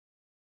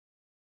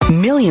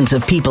Millions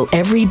of people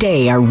every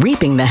day are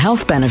reaping the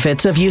health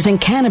benefits of using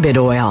cannabis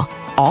oil,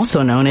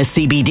 also known as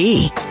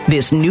CBD.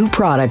 This new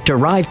product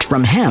derived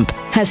from hemp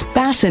has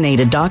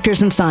fascinated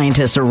doctors and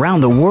scientists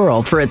around the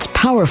world for its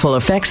powerful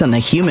effects on the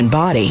human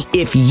body.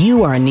 If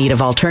you are in need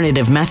of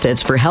alternative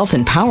methods for health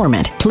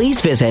empowerment, please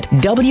visit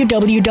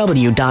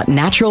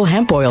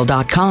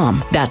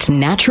www.naturalhempoil.com. That's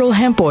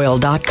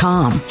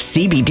naturalhempoil.com.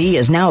 CBD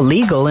is now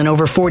legal in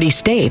over 40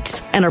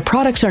 states, and our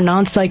products are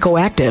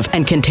non-psychoactive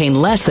and contain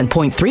less than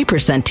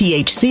 0.3%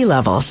 THC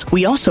levels.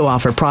 We also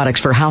offer products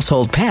for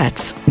household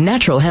pets.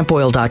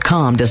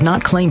 Naturalhempoil.com does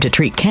not claim to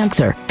treat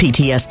cancer,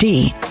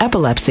 PTSD,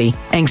 epilepsy,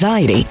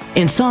 anxiety,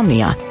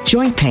 insomnia,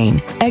 joint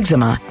pain,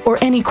 eczema, or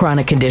any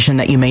chronic condition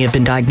that you may have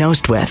been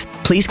diagnosed with.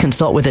 Please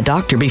consult with a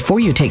doctor before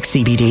you take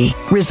CBD.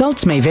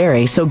 Results may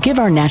vary, so give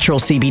our natural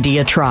CBD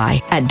a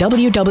try at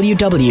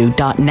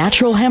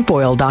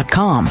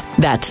www.naturalhempoil.com.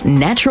 That's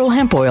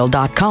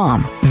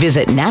naturalhempoil.com.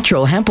 Visit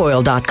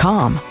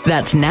naturalhempoil.com.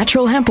 That's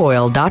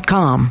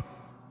naturalhempoil.com.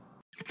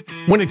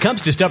 When it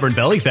comes to stubborn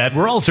belly fat,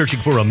 we're all searching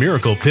for a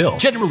miracle pill.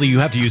 Generally, you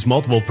have to use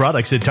multiple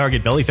products that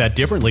target belly fat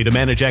differently to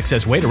manage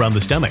excess weight around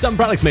the stomach. Some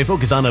products may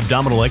focus on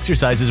abdominal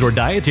exercises or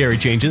dietary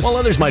changes, while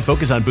others might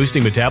focus on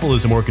boosting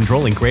metabolism or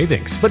controlling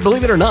cravings. But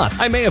believe it or not,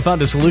 I may have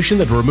found a solution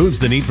that removes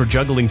the need for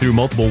juggling through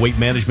multiple weight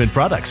management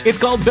products. It's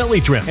called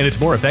Belly Trim, and it's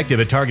more effective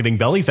at targeting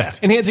belly fat,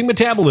 enhancing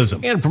metabolism,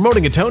 and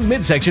promoting a toned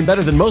midsection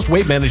better than most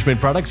weight management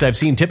products I've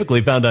seen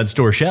typically found on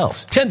store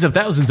shelves. Tens of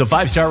thousands of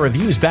 5-star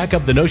reviews back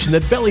up the notion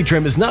that Belly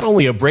Trim is not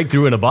only a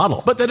breakthrough in a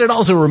bottle, but that it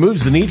also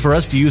removes the need for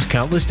us to use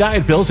countless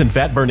diet pills and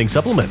fat-burning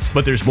supplements.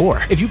 But there's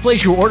more. If you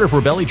place your order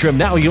for Belly Trim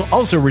now, you'll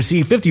also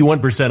receive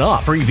 51%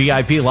 off, free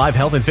VIP live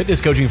health and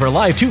fitness coaching for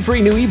life, 2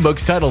 free new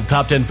ebooks titled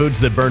Top 10 Foods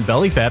That Burn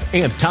Belly Fat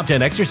and Top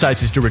 10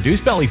 Exercises to Reduce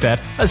Belly Fat,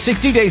 a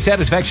 60-day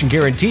satisfaction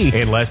guarantee,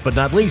 and last but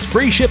not least,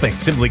 free shipping.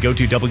 Simply go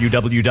to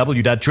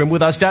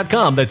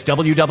www.trimwithus.com. That's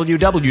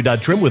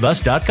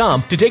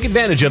www.trimwithus.com to take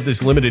advantage of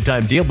this limited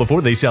time deal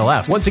before they sell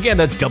out. Once again,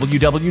 that's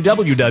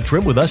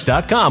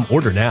www.trimwithus.com.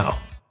 Order now.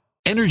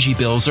 Energy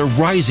bills are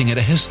rising at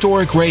a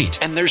historic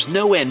rate, and there's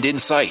no end in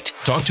sight.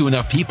 Talk to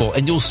enough people,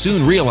 and you'll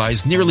soon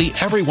realize nearly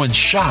everyone's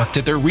shocked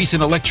at their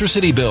recent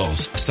electricity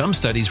bills. Some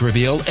studies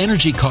reveal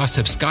energy costs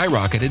have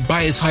skyrocketed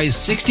by as high as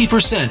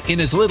 60%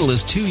 in as little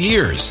as 2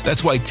 years.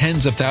 That's why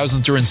tens of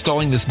thousands are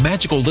installing this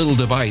magical little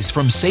device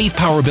from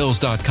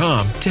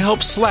SavePowerBills.com to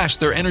help slash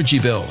their energy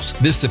bills.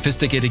 This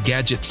sophisticated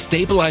gadget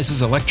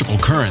stabilizes electrical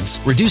currents,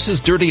 reduces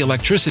dirty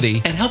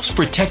electricity, and helps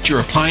protect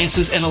your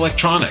appliances and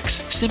electronics.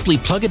 Simply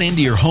plug it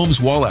into your home's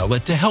wall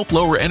outlet to help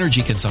lower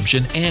energy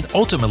consumption and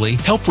ultimately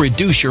help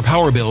reduce your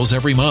power bills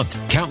every month.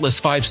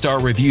 Countless 5-star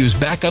reviews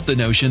back up the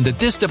notion that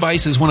this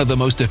device is one of the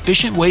most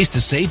efficient ways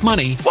to save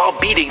money while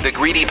beating the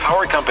greedy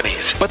power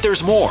companies. But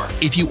there's more.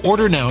 If you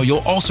order now, you'll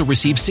also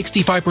receive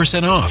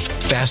 65% off,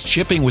 fast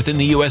shipping within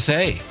the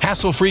USA,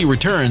 hassle-free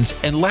returns,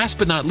 and last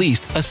but not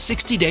least, a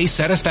 60-day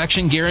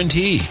satisfaction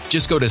guarantee.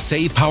 Just go to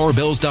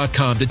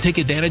SavePowerBills.com to take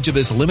advantage of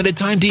this limited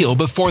time deal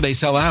before they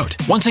sell out.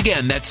 Once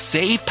again, that's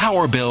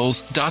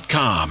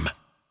SavePowerBills.com.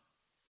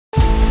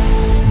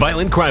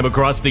 Violent crime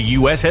across the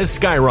U.S. has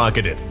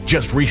skyrocketed.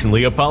 Just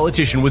recently, a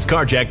politician was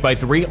carjacked by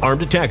 3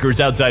 armed attackers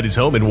outside his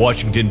home in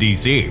Washington,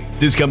 D.C.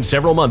 This comes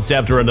several months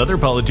after another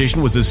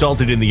politician was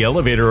assaulted in the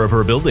elevator of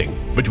her building.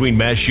 Between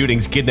mass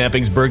shootings,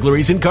 kidnappings,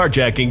 burglaries, and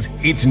carjackings,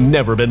 it's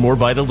never been more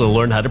vital to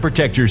learn how to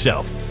protect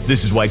yourself.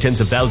 This is why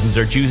tens of thousands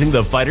are choosing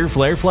the Fighter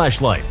Flare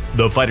flashlight.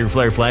 The Fighter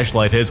Flare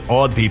flashlight has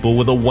awed people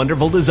with a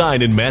wonderful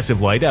design and massive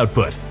light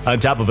output. On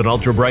top of an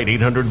ultra-bright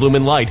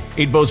 800-lumen light,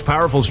 it boasts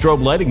powerful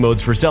strobe lighting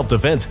modes for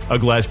self-defense, a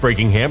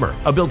glass-breaking hammer,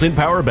 a built-in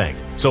power bank,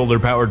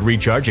 solar-powered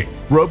recharging,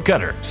 rope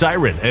cutter,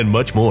 siren, and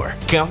much more.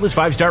 Countless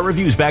 5-star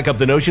reviews back up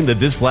the notion that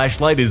this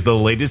flashlight is the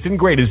latest and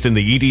greatest in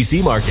the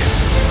EDC market.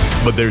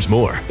 But there's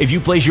more. If you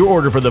place your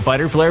order for the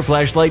Fighter Flare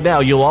flashlight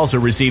now, you'll also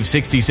receive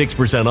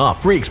 66%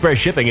 off, free express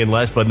shipping, and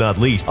last but not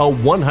least, a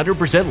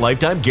 100%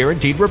 lifetime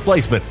guaranteed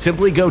replacement.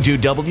 Simply go to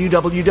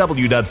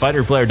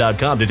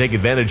www.fighterflare.com to take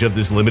advantage of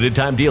this limited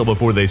time deal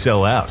before they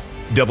sell out.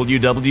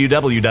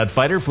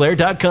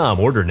 www.fighterflare.com.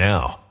 Order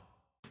now.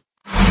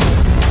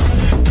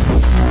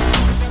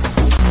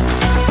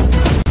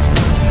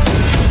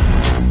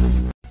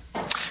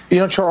 You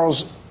know,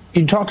 Charles,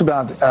 you talked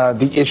about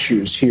the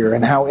issues here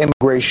and how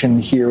immigration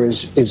here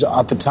is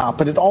at the top,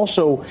 but it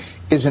also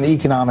is an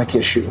economic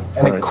issue,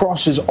 and It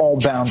crosses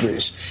all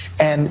boundaries.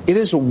 And it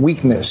is a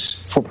weakness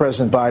for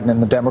President Biden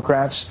and the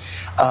Democrats.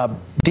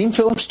 Dean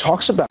Phillips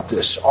talks about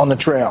this on the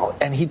trail,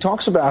 and he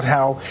talks about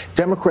how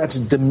Democrats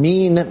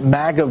demean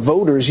MAGA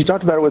voters. He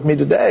talked about it with me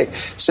today,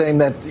 saying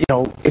that, you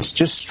know, it's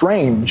just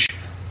strange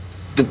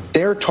that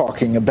they're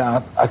talking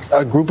about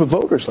a group of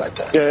voters like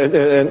that.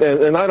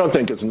 Yeah, and I don't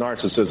think it's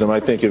narcissism. I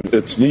think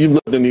it's you've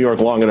lived in New York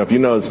long enough. You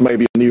know it's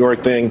maybe a New York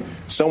thing.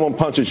 Someone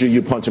punches you,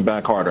 you punch him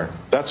back harder.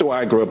 That's the way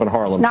I grew up in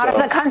Harlem. Not if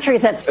the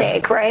country's at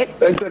stake, right?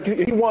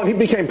 He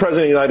became president of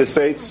the United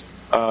States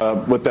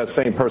with that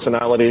same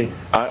personality.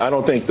 I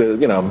don't think that,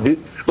 you know,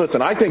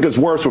 listen, I think it's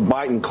worse with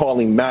Biden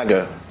calling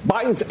MAGA.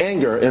 Biden's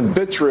anger and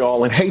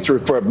vitriol and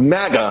hatred for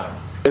MAGA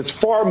is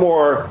far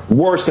more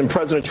worse than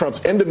President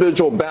Trump's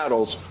individual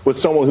battles with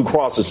someone who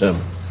crosses him.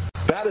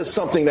 That is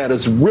something that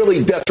is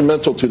really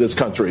detrimental to this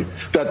country,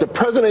 that the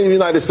president of the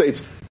United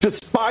States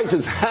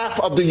despises half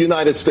of the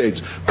United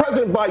States.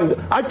 President Biden,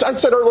 I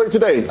said earlier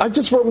today,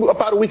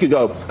 about a week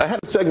ago, I had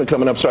a segment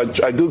coming up, so I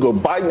Googled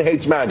Biden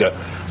hates MAGA.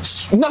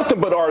 Nothing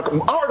but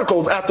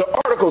articles after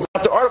articles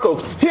after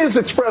articles. He has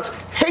expressed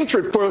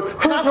hatred for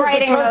half of the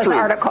country. Those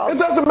articles? It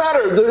doesn't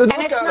matter. And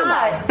it's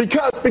not.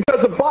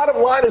 Because the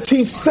bottom line is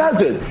he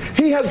says it.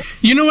 He has.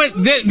 You know what?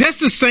 That's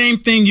the same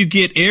thing you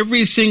get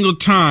every single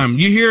time.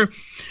 You hear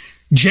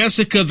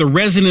Jessica, the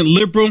resident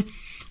liberal.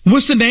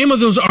 What's the name of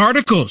those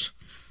articles?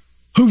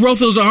 Who wrote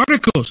those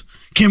articles?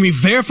 Can we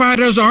verify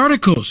those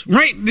articles?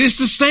 Right? It's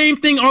the same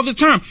thing all the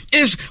time.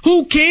 It's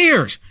who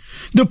cares?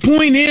 The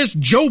point is,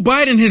 Joe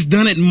Biden has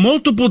done it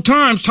multiple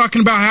times, talking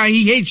about how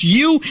he hates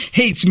you,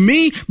 hates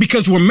me,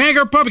 because we're MAGA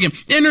Republican.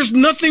 And there's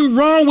nothing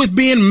wrong with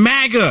being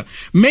MAGA,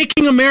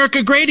 making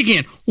America great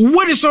again.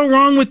 What is so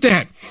wrong with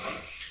that?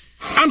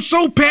 I'm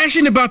so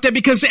passionate about that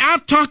because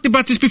I've talked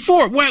about this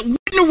before. What in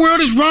the world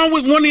is wrong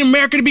with wanting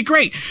America to be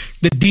great?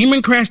 The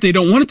Democrats, they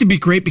don't want it to be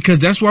great because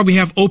that's why we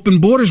have open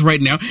borders right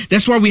now.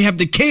 That's why we have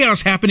the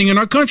chaos happening in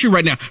our country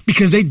right now,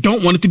 because they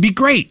don't want it to be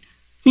great.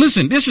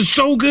 Listen, this is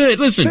so good.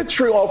 Listen.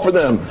 Vitriol for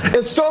them.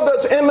 And so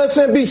does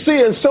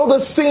MSNBC, and so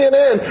does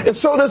CNN, and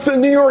so does the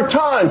New York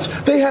Times.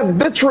 They have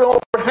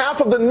vitriol for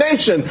half of the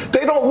nation.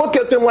 They don't look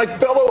at them like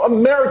fellow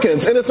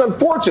Americans, and it's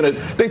unfortunate.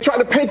 They try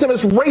to paint them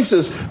as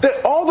racist.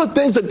 All the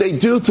things that they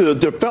do to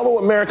their fellow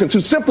Americans who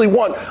simply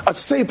want a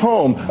safe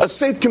home, a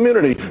safe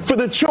community, for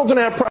their children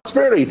to have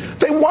prosperity,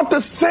 they want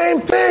the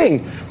same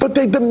thing, but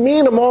they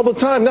demean them all the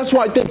time. That's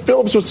why I think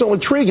Phillips was so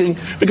intriguing,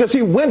 because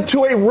he went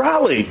to a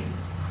rally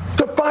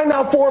to find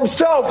out for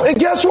himself. And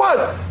guess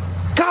what?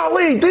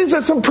 Golly, these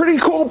are some pretty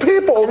cool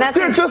people.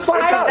 They're just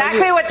like us.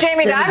 Exactly what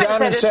Jamie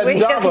Dimon said this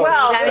week as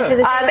well.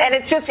 And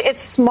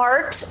it's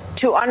smart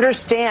to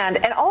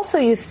understand. And also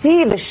you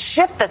see the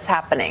shift that's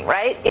happening,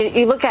 right?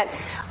 You look at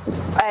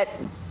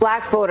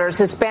black voters,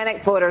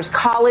 Hispanic voters,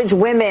 college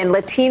women,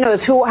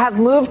 Latinos who have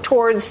moved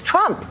towards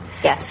Trump.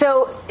 Yes.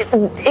 So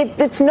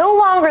it's no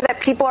longer that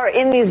people are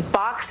in these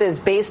boxes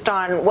based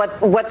on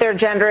what their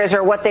gender is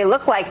or what they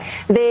look like.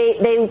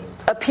 They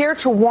appear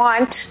to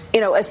want,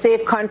 a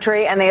safe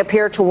country, and they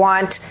appear to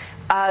want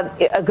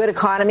a good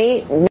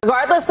economy,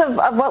 regardless of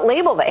what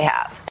label they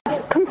have.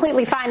 That's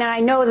completely fine, and I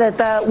know that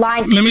the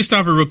line. Let me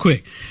stop it real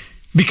quick,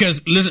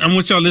 because listen, I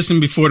want y'all to listen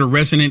before the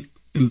resident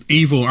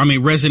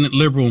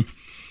liberal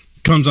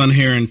comes on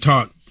here and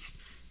talk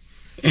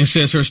and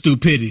says her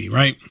stupidity,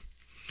 right?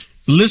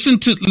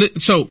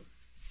 So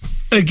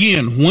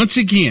once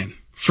again,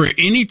 for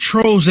any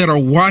trolls that are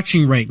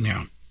watching right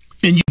now,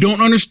 and you don't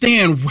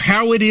understand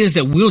how it is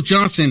that Will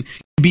Johnson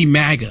can be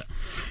MAGA,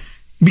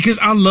 because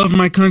I love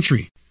my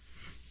country.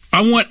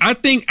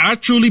 I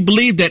truly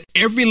believe that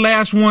every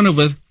last one of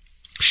us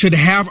should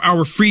have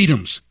our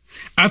freedoms.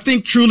 I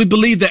truly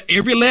believe that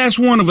every last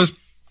one of us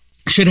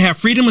should have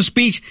freedom of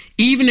speech,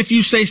 even if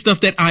you say stuff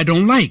that I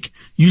don't like.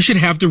 You should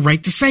have the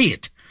right to say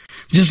it.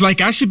 Just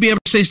like I should be able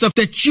to say stuff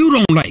that you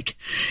don't like.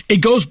 It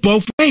goes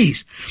both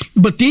ways.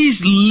 But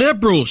these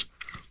liberals,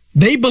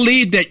 they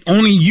believe that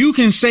only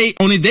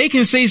they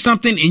can say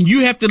something and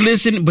you have to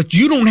listen, but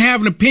you don't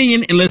have an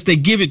opinion unless they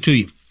give it to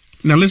you.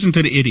 Now listen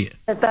to the idiot.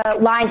 The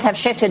lines have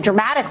shifted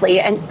dramatically,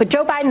 but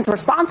Joe Biden's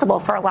responsible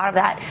for a lot of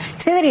that. You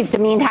say that he's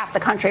demeaned half the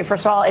country.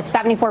 First of all, it's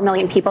 74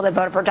 million people that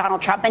voted for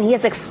Donald Trump, and he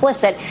is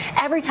explicit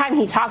every time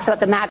he talks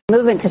about the MAGA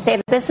movement to say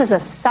that this is a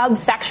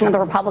subsection of the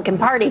Republican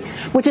Party,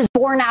 which is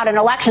borne out in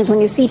elections when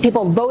you see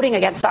people voting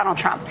against Donald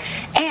Trump.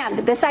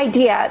 And this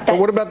idea that but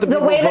what about the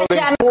people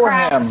voting for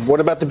him? What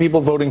about the people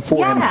voting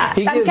for him?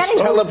 He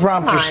gives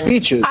teleprompter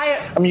speeches.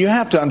 I mean, you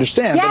have to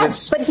understand.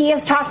 Yes, but he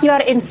is talking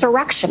about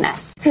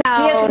insurrectionists.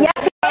 No.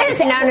 Yes, he is.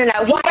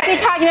 No. Why is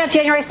he talking about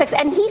January 6th?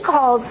 And he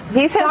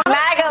says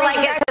MAGA like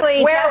it's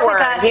a swear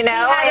word,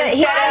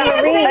 instead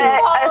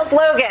of a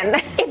slogan.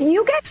 If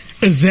you get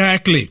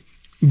exactly,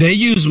 they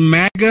use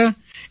MAGA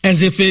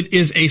as if it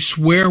is a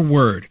swear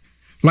word,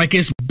 like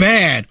it's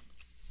bad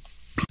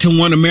to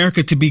want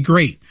America to be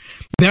great.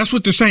 That's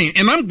what they're saying,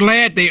 and I'm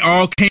glad they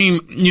all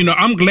came.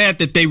 I'm glad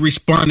that they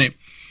responded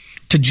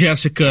to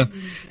Jessica.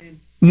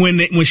 When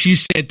she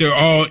said they're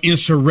all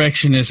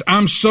insurrectionists.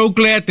 I'm so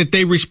glad that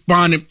they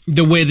responded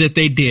the way that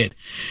they did.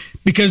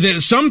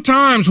 Because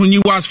sometimes when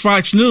you watch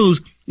Fox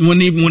News, when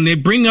they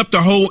bring up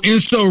the whole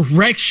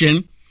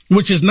insurrection,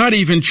 which is not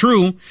even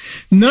true,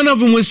 none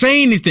of them would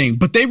say anything,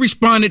 but they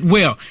responded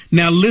well.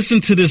 Now listen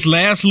to this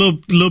last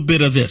little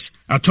bit of this.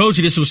 I told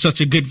you this was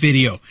such a good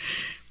video.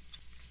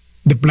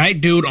 The black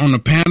dude on the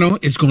panel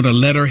is going to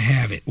let her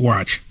have it.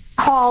 Watch.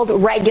 called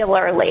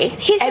regularly.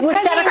 He's the which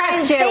president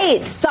Democrats of the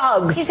United States.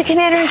 Thugs. He's the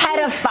commander-in-chief.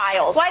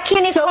 Pedophiles. Why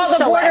can't he call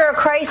the border a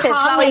crisis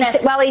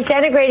while he's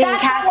denigrating and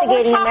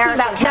castigating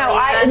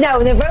Americans?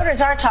 No, the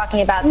voters are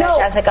talking about that,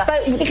 Jessica.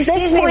 But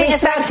excuse me,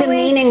 respect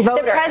demeaning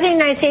voters. The president of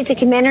the United States, the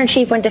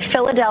commander-in-chief, went to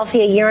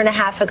Philadelphia a year and a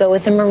half ago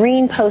with a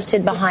Marine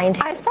posted behind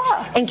him. I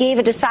saw. And gave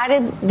a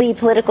decidedly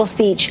political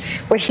speech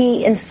where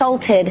he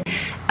insulted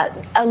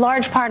a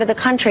large part of the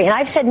country. And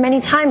I've said many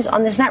times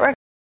on this network,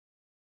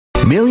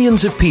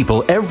 Millions of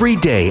people every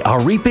day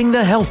are reaping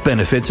the health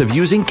benefits of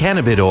using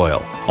cannabis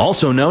oil,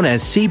 also known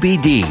as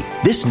CBD.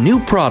 This new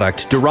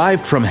product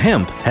derived from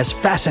hemp has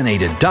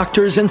fascinated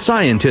doctors and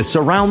scientists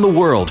around the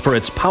world for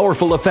its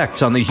powerful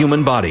effects on the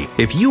human body.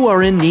 If you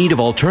are in need of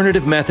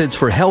alternative methods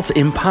for health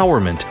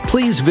empowerment,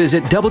 please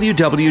visit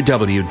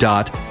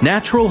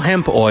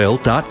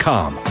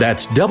www.naturalhempoil.com.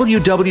 That's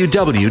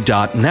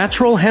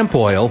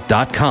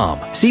www.naturalhempoil.com.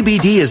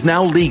 CBD is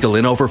now legal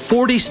in over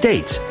 40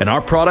 states, and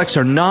our products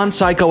are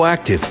non-psychoactive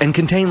and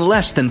contain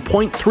less than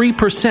 0.3%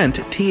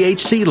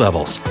 THC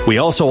levels. We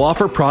also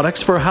offer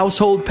products for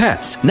household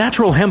pets.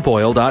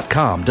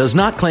 NaturalHempOil.com does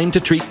not claim to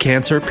treat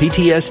cancer,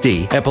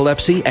 PTSD,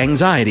 epilepsy,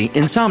 anxiety,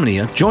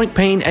 insomnia, joint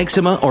pain,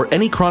 eczema, or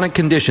any chronic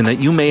condition that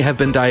you may have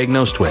been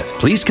diagnosed with.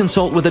 Please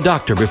consult with a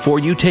doctor before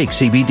you take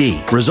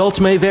CBD. Results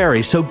may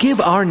vary, so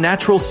give our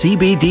natural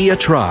CBD a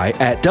try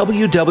at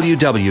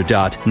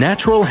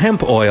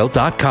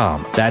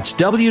www.naturalhempoil.com. That's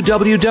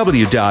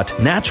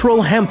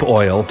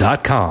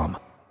www.naturalhempoil.com.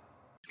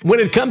 When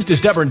it comes to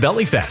stubborn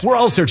belly fat, we're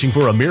all searching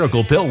for a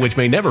miracle pill which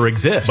may never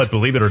exist. But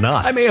believe it or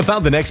not, I may have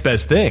found the next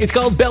best thing. It's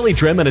called Belly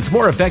Trim, and it's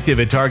more effective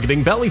at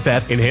targeting belly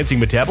fat, enhancing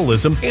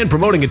metabolism, and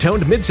promoting a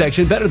toned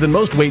midsection better than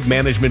most weight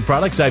management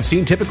products I've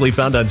seen typically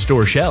found on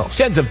store shelves.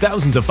 Tens of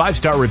thousands of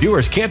 5-star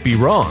reviewers can't be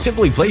wrong.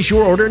 Simply place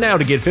your order now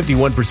to get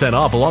 51%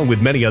 off along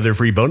with many other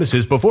free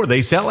bonuses before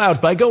they sell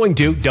out by going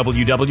to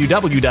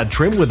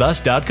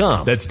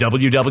www.trimwithus.com. That's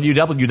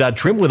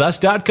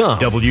www.trimwithus.com.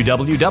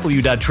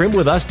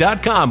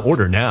 www.trimwithus.com.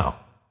 Order now.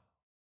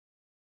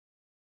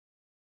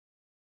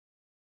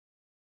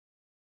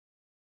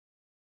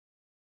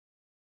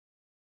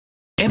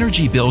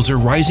 Energy bills are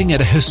rising at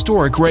a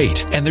historic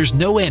rate, and there's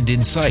no end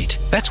in sight.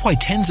 That's why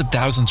tens of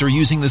thousands are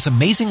using this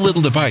amazing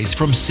little device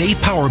from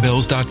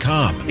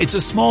SavePowerBills.com. It's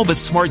a small but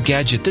smart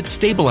gadget that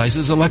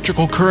stabilizes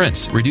electrical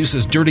currents,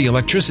 reduces dirty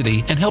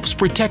electricity, and helps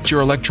protect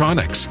your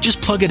electronics. Just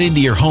plug it into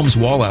your home's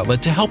wall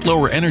outlet to help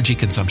lower energy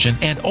consumption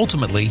and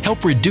ultimately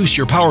help reduce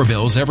your power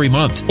bills every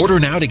month. Order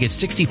now to get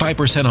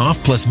 65%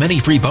 off plus many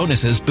free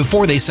bonuses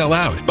before they sell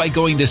out by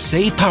going to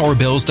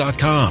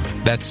SavePowerBills.com.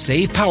 That's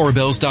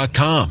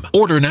SavePowerBills.com.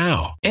 Order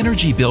now.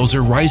 Energy bills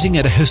are rising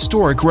at a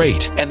historic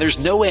rate, and there's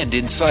no end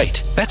in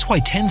sight. That's why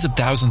tens of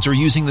thousands are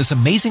using this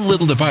amazing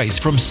little device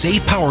from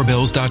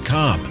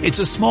SavePowerBills.com. It's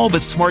a small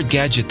but smart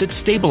gadget that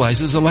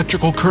stabilizes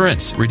electrical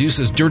currents,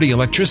 reduces dirty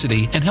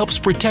electricity, and helps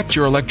protect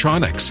your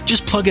electronics.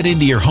 Just plug it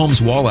into your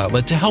home's wall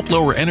outlet to help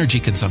lower energy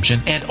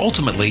consumption and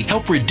ultimately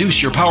help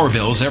reduce your power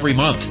bills every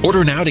month.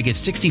 Order now to get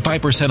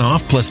 65%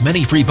 off plus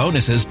many free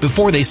bonuses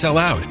before they sell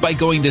out by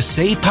going to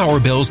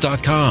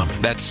SavePowerBills.com.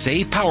 That's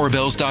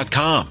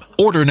SavePowerBills.com.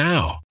 Order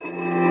now.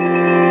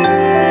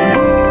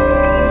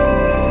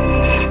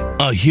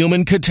 A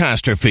human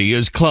catastrophe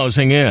is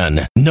closing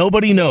in.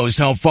 Nobody knows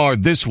how far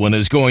this one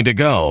is going to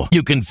go.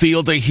 You can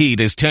feel the heat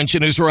as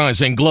tension is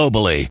rising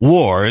globally.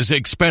 War is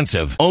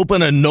expensive.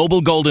 Open a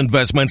Noble Gold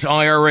Investments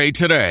IRA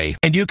today,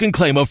 and you can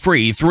claim a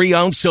free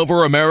 3-ounce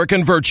silver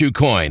American Virtue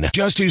coin.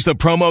 Just use the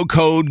promo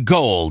code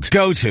GOLD.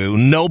 Go to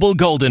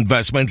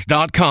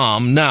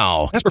noblegoldinvestments.com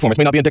now. Past performance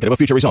may not be indicative of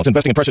future results.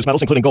 Investing in precious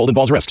metals, including gold,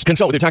 involves risks.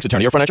 Consult with your tax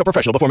attorney or financial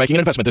professional before making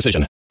an investment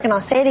decision. And I'll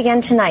say it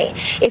again tonight.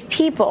 If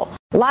people,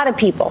 a lot of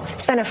people,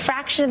 spend a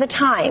fraction of the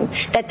time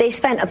that they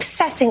spend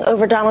obsessing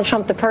over Donald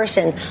Trump the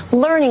person,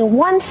 learning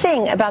one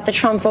thing about the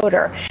Trump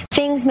voter,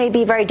 things may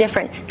be very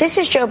different. This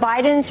is Joe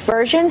Biden's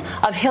version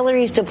of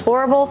Hillary's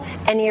deplorable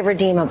and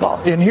irredeemable.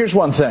 And here's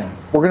one thing.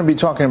 We're going to be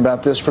talking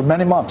about this for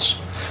many months.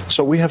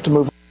 So we have to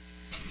move.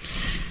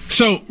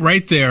 So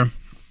right there,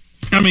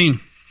 I mean,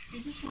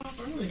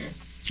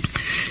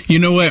 you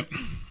know what?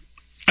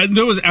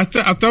 I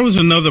thought there was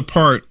another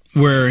part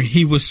where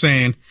he was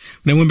saying,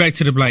 when they went back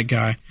to the black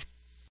guy,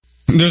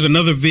 there's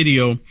another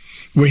video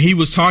where he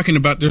was talking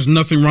about there's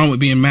nothing wrong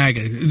with being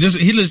MAGA.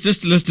 Let's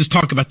just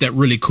talk about that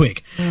really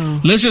quick.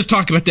 Let's just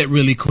talk about that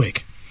really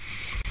quick.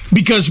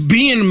 Because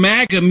being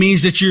MAGA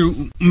means that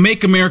you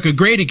make America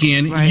great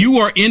again. Right. You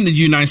are in the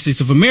United States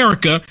of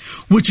America,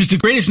 which is the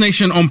greatest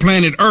nation on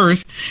planet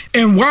Earth.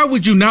 And why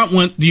would you not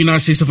want the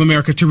United States of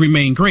America to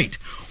remain great?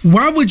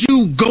 Why would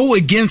you go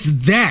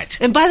against that?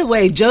 And by the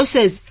way, Joe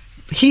says,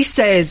 he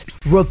says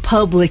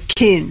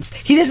Republicans.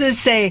 He doesn't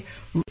say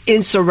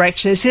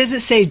insurrectionists. He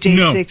doesn't say J6ers.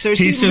 No,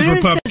 he says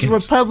Republicans. Says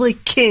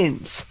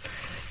Republicans.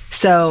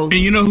 So, and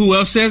you know who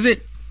else says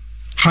it?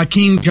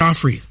 Hakeem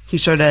Jeffries. He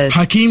sure does.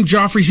 Hakeem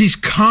Jeffries, he's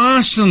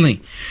constantly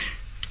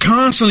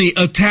constantly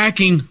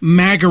attacking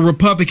MAGA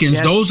Republicans.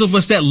 Yep. Those of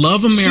us that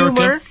love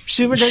America.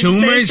 Schumer does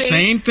the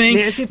same thing.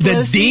 Nancy the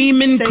Pelosi,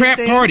 Democrat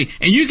Party.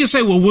 And you can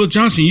say, well, Will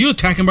Johnson, you're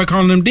attacking by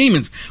calling them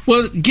demons.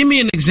 Well, give me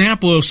an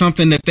example of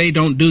something that they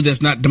don't do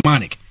that's not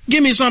demonic.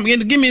 Give me something.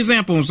 Give me an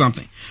example of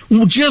something.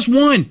 Well, just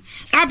one.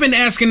 I've been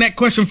asking that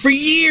question for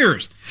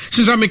years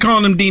since I've been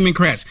calling them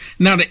Democrats.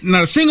 Now,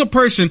 a single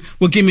person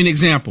will give me an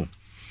example.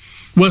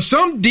 Well,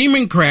 some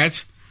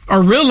Democrats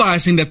are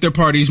realizing that their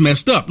party's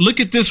messed up. Look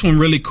at this one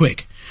really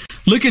quick.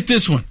 Look at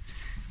this one.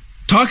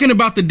 Talking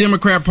about the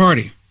Democrat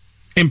Party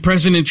and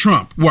President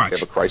Trump. Watch. We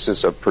have a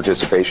crisis of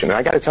participation. And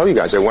I got to tell you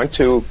guys, I went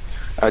to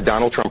a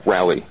Donald Trump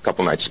rally a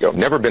couple nights ago.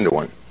 Never been to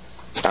one.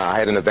 I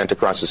had an event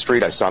across the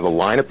street. I saw the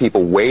line of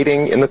people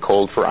waiting in the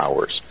cold for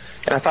hours.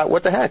 And I thought,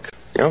 what the heck?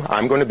 You know,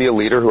 I'm going to be a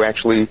leader who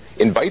actually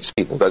invites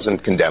people, doesn't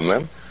condemn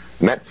them.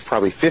 Met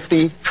probably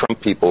 50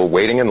 Trump people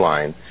waiting in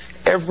line.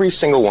 Every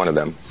single one of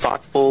them,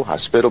 thoughtful,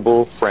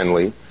 hospitable,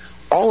 friendly.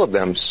 All of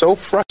them so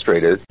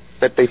frustrated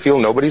that they feel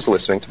nobody's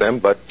listening to them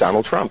but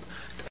Donald Trump.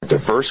 A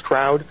diverse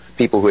crowd,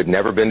 people who had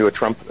never been to a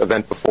Trump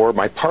event before.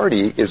 My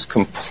party is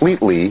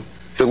completely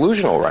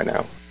delusional right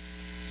now.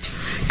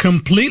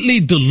 Completely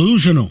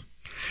delusional.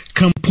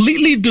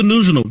 Completely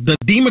delusional. The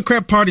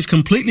Democrat Party is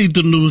completely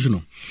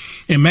delusional.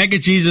 And MAGA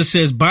Jesus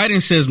says,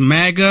 Biden says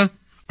MAGA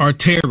are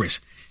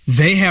terrorists.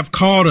 They have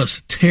called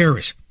us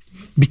terrorists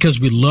because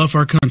we love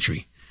our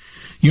country.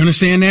 You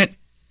understand that?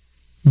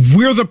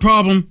 We're the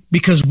problem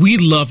because we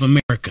love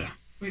America.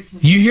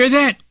 You hear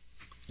that?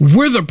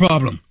 We're the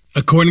problem,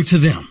 according to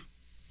them.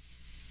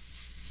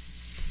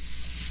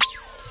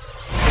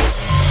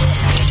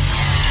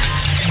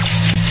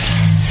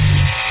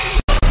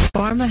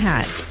 Pharma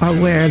hats are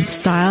where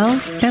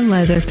style and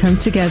leather come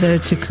together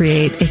to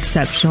create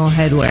exceptional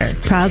headwear.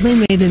 Proudly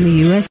made in the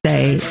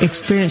USA,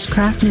 experience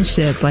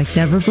craftsmanship like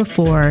never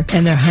before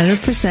in their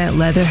 100%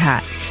 leather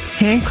hats,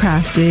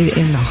 handcrafted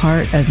in the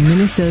heart of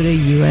Minnesota,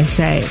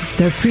 USA.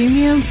 Their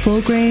premium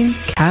full-grain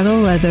cattle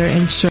leather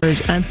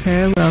ensures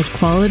unparalleled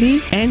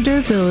quality and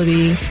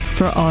durability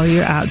for all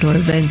your outdoor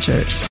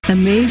ventures.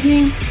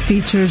 Amazing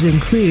features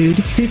include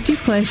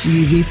 50-plus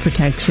UV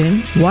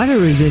protection,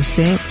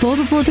 water-resistant,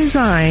 foldable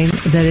design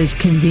that is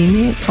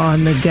convenient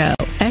on the go.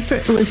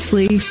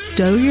 Effortlessly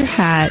stow your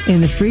hat in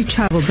the free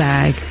travel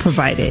bag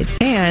provided,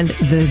 and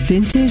the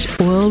vintage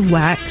oiled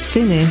wax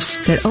finish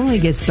that only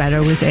gets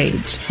better with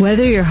age.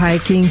 Whether you're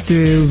hiking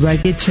through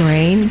rugged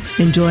terrain,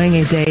 enjoying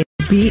a day at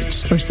the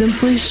beach, or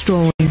simply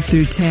strolling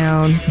through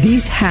town,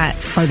 these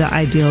hats are the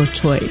ideal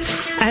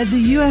choice. As a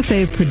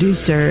UFA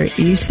producer,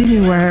 you see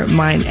me wear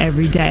mine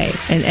every day,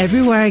 and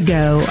everywhere I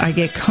go, I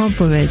get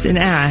compliments and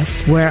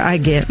asked where I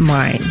get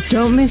mine.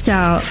 Don't miss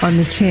out on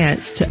the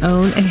chance to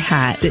own a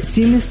hat that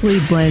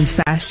seamlessly blends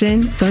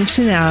fashion,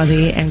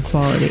 functionality, and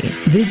quality.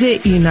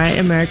 Visit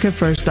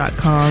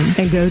UniteAmericaFirst.com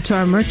and go to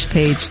our merch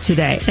page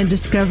today and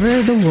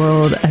discover the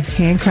world of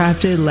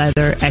handcrafted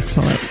leather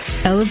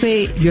excellence.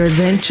 Elevate your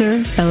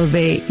adventure,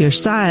 elevate your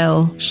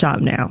style,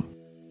 shop now.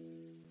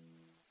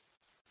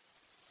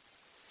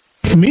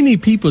 Many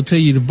people tell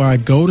you to buy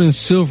gold and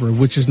silver,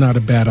 which is not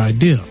a bad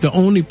idea. The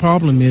only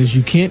problem is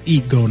you can't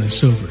eat gold and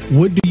silver.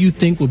 What do you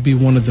think would be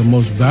one of the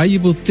most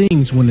valuable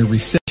things when the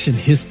recession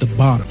hits the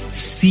bottom?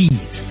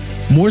 Seeds.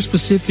 More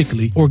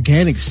specifically,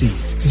 organic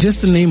seeds.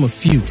 Just to name a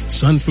few: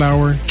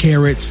 sunflower,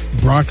 carrots,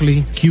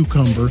 broccoli,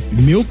 cucumber,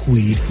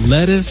 milkweed,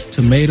 lettuce,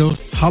 tomatoes,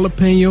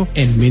 jalapeno,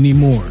 and many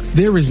more.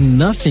 There is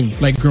nothing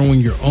like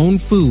growing your own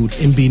food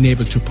and being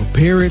able to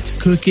prepare it,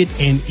 cook it,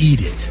 and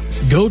eat it.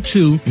 Go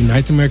to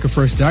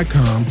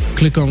UniteAmericaFirst.com,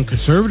 click on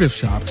Conservative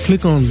Shop,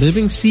 click on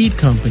Living Seed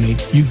Company.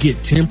 You get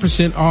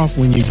 10% off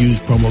when you use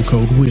promo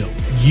code WILL.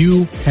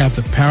 You have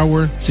the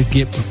power to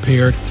get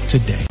prepared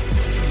today.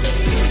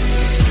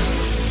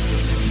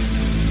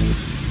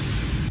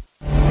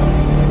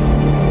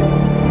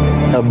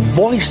 A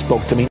voice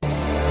spoke to me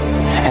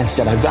and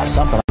said, I've got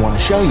something I want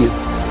to show you.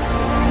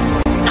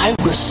 I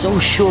was so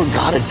sure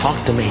God had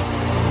talked to me.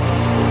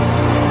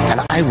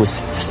 And I was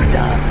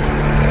stunned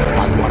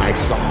by what I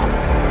saw.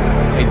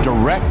 A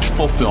direct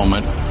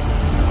fulfillment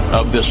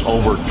of this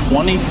over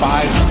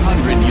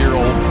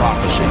 2,500-year-old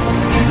prophecy.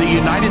 The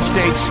United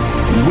States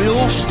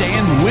will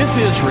stand with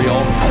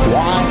Israel.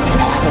 Why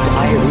haven't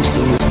I ever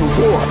seen this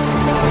before?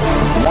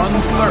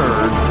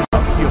 1/3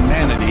 of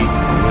humanity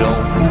will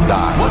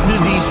die. What do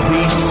these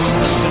beasts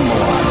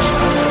symbolize?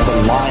 The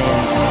lion,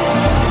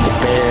 the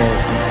bear,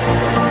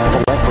 the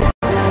leopard.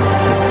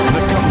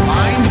 The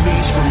combined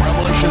beast from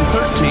Revelation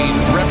 13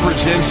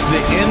 represents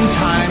the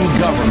end-time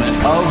government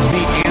of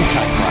the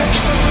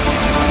Antichrist.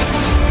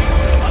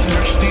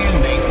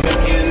 Understanding the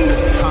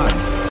end time.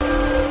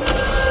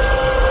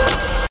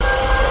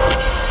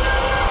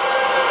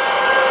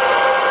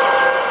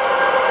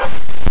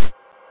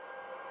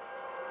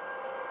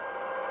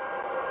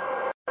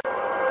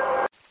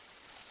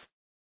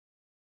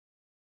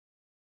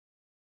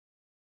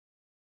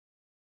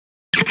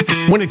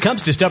 When it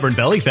comes to stubborn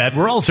belly fat,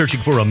 we're all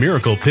searching for a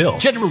miracle pill.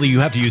 Generally, you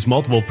have to use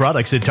multiple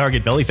products that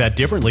target belly fat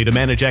differently to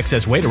manage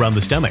excess weight around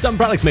the stomach. Some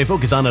products may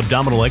focus on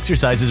abdominal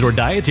exercises or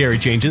dietary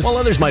changes, while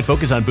others might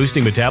focus on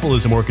boosting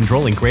metabolism or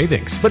controlling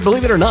cravings. But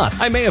believe it or not,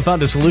 I may have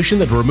found a solution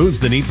that removes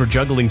the need for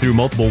juggling through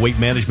multiple weight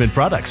management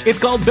products. It's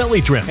called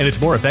Belly Trim, and it's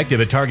more effective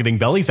at targeting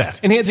belly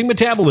fat, enhancing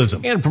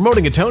metabolism, and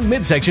promoting a toned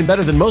midsection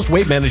better than most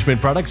weight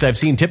management products I've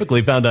seen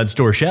typically found on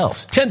store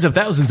shelves. Tens of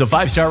thousands of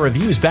 5-star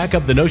reviews back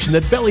up the notion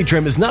that Belly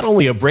Trim is not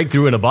only a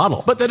breakthrough in a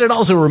bottle, but that it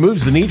also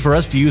removes the need for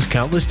us to use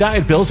countless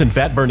diet pills and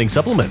fat-burning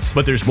supplements.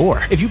 But there's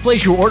more. If you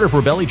place your order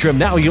for Belly Trim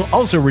now, you'll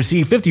also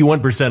receive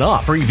 51%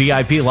 off, free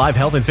VIP live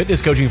health and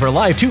fitness coaching for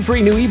life, 2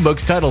 free new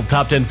ebooks titled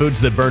Top 10 Foods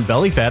That Burn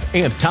Belly Fat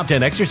and Top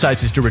 10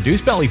 Exercises to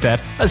Reduce Belly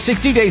Fat, a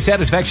 60-day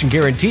satisfaction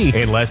guarantee,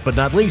 and last but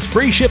not least,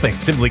 free shipping.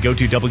 Simply go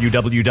to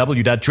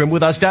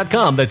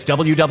www.trimwithus.com. That's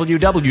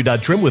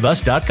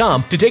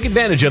www.trimwithus.com to take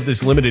advantage of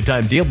this limited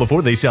time deal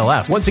before they sell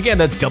out. Once again,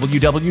 that's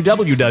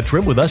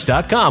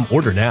www.trimwithus.com.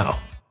 Order now.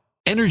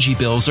 Energy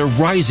bills are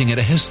rising at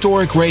a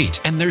historic rate,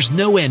 and there's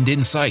no end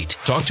in sight.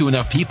 Talk to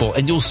enough people,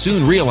 and you'll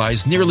soon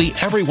realize nearly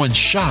everyone's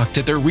shocked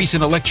at their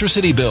recent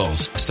electricity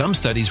bills. Some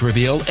studies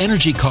reveal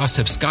energy costs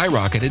have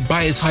skyrocketed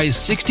by as high as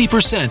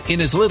 60%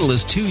 in as little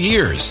as 2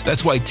 years.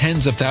 That's why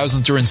tens of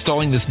thousands are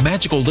installing this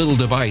magical little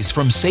device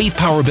from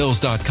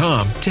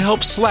SavePowerBills.com to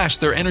help slash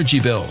their energy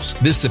bills.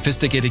 This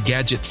sophisticated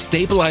gadget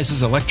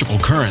stabilizes electrical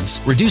currents,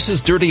 reduces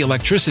dirty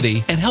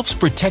electricity, and helps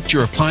protect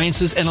your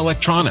appliances and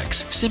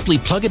electronics. Simply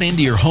plug it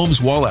into your home's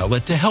wall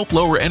outlet to help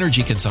lower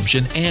energy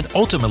consumption and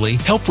ultimately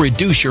help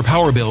reduce your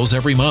power bills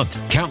every month.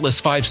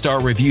 Countless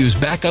 5-star reviews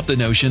back up the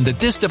notion that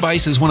this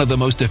device is one of the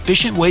most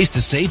efficient ways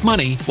to save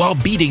money while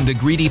beating the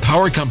greedy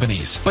power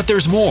companies. But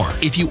there's more.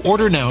 If you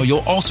order now, you'll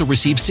also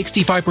receive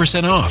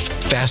 65% off,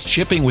 fast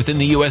shipping within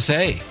the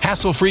USA,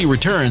 hassle-free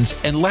returns,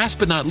 and last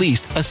but not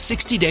least, a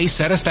 60-day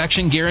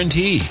satisfaction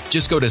guarantee.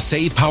 Just go to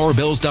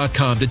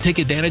SavePowerBills.com to take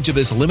advantage of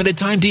this limited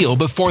time deal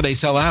before they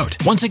sell out.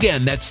 Once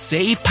again, that's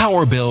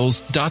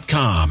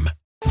SavePowerBills.com.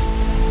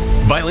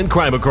 Violent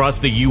crime across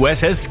the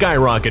U.S. has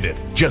skyrocketed.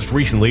 Just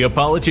recently, a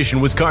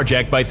politician was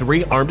carjacked by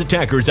 3 armed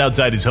attackers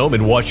outside his home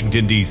in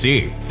Washington,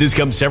 D.C. This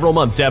comes several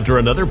months after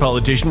another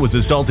politician was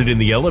assaulted in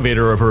the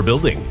elevator of her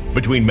building.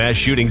 Between mass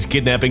shootings,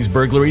 kidnappings,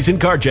 burglaries,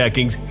 and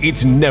carjackings,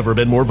 it's never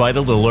been more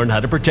vital to learn how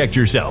to protect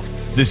yourself.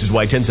 This is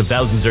why tens of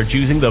thousands are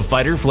choosing the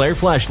Fighter Flare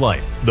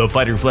flashlight. The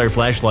Fighter Flare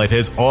flashlight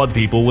has awed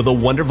people with a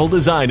wonderful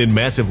design and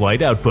massive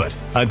light output.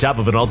 On top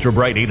of an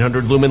ultra-bright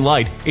 800-lumen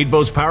light, it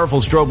boasts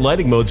powerful strobe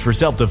lighting modes for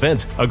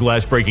self-defense, a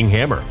glass-breaking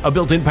hammer, a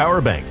built-in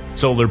power bank,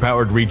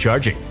 solar-powered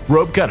recharging,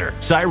 rope cutter,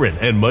 siren,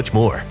 and much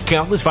more.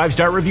 Countless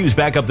 5-star reviews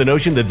back up the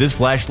notion that this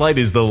flashlight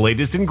is the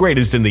latest and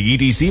greatest in the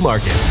EDC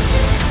market.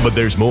 But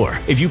there's more.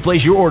 If you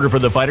place your order for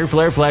the Fighter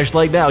Flare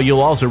flashlight now,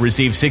 you'll also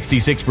receive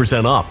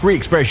 66% off, free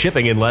express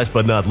shipping, and last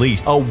but not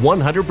least, a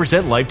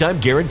 100% lifetime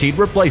guaranteed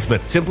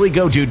replacement. Simply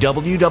go to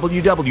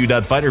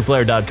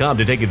www.fighterflare.com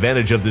to take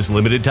advantage of this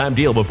limited time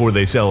deal before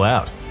they sell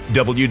out.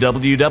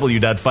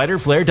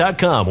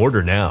 www.fighterflare.com.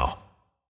 Order now.